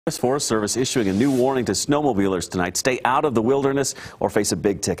Forest Service issuing a new warning to snowmobilers tonight. Stay out of the wilderness or face a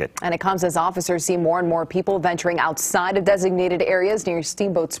big ticket. And it comes as officers see more and more people venturing outside of designated areas near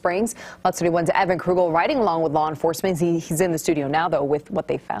Steamboat Springs. FOX31's Evan Kruegel riding along with law enforcement. He's in the studio now, though, with what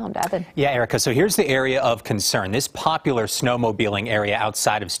they found. Evan. Yeah, Erica, so here's the area of concern. This popular snowmobiling area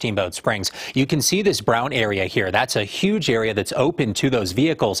outside of Steamboat Springs. You can see this brown area here. That's a huge area that's open to those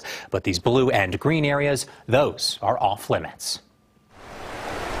vehicles. But these blue and green areas, those are off limits.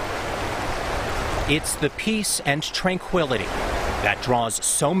 It's the peace and tranquility that draws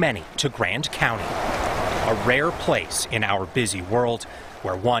so many to Grand County, a rare place in our busy world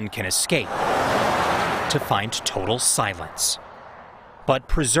where one can escape to find total silence. But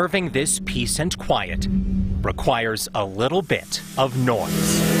preserving this peace and quiet requires a little bit of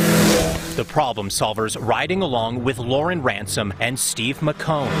noise. The problem solvers riding along with Lauren Ransom and Steve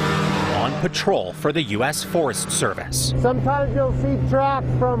McCone on patrol for the U.S. Forest Service. Sometimes you'll see tracks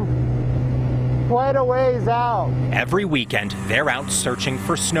from quite a ways out. Every weekend, they're out searching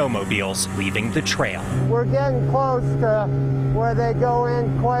for snowmobiles leaving the trail. We're getting close to where they go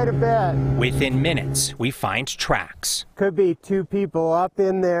in quite a bit. Within minutes, we find tracks. Could be two people up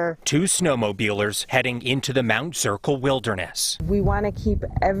in there. Two snowmobilers heading into the Mount Zirkle wilderness. We want to keep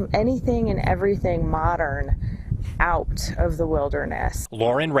anything and everything modern out of the wilderness.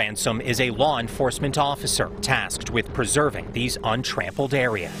 Lauren Ransom is a law enforcement officer tasked with preserving these untrampled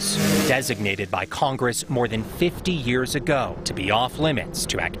areas, designated by Congress more than 50 years ago to be off limits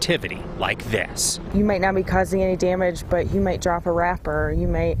to activity like this. You might not be causing any damage, but you might drop a wrapper, you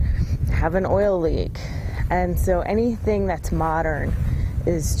might have an oil leak. And so anything that's modern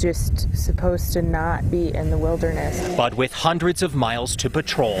is just supposed to not be in the wilderness. But with hundreds of miles to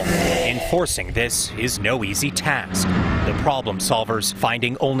patrol, enforcing this is no easy task. The problem solvers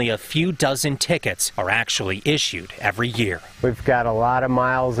finding only a few dozen tickets are actually issued every year. We've got a lot of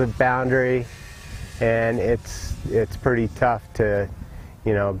miles of boundary, and it's pretty tough to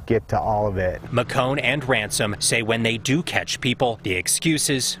get to all of it. McCone and Ransom say when they do catch people, the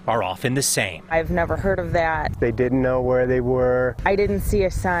excuses are often the same. I've never heard of that. They didn't know where they were. I didn't see a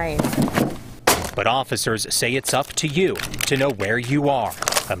sign. But officers say it's up to you to know where you are.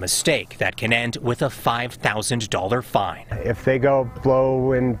 A mistake that can end with a $5,000 fine. If they go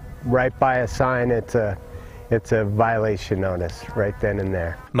blow in right by a sign, it's a violation notice right then and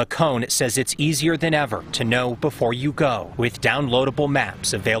there. McCone says it's easier than ever to know before you go, with downloadable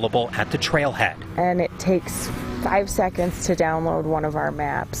maps available at the trailhead. And it takes 5 seconds to download one of our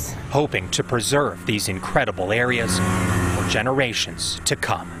maps. Hoping to preserve these incredible areas for generations to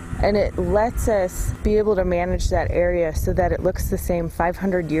come. And it lets us be able to manage that area so that it looks the same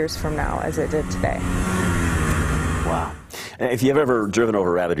 500 years from now as it did today. Wow. If you've ever driven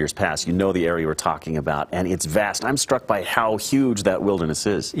over Rabbit Ears Pass, you know the area we're talking about, and it's vast. I'm struck by how huge that wilderness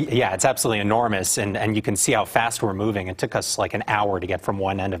is. Yeah, it's absolutely enormous, and you can see how fast we're moving. It took us like an hour to get from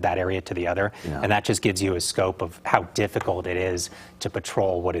one end of that area to the other, and that just gives you a scope of how difficult it is to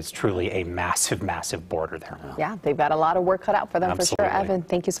patrol what is truly a massive, massive border there. Yeah, they've got a lot of work cut out for them. Absolutely. For sure. Evan,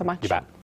 thank you so much. You bet.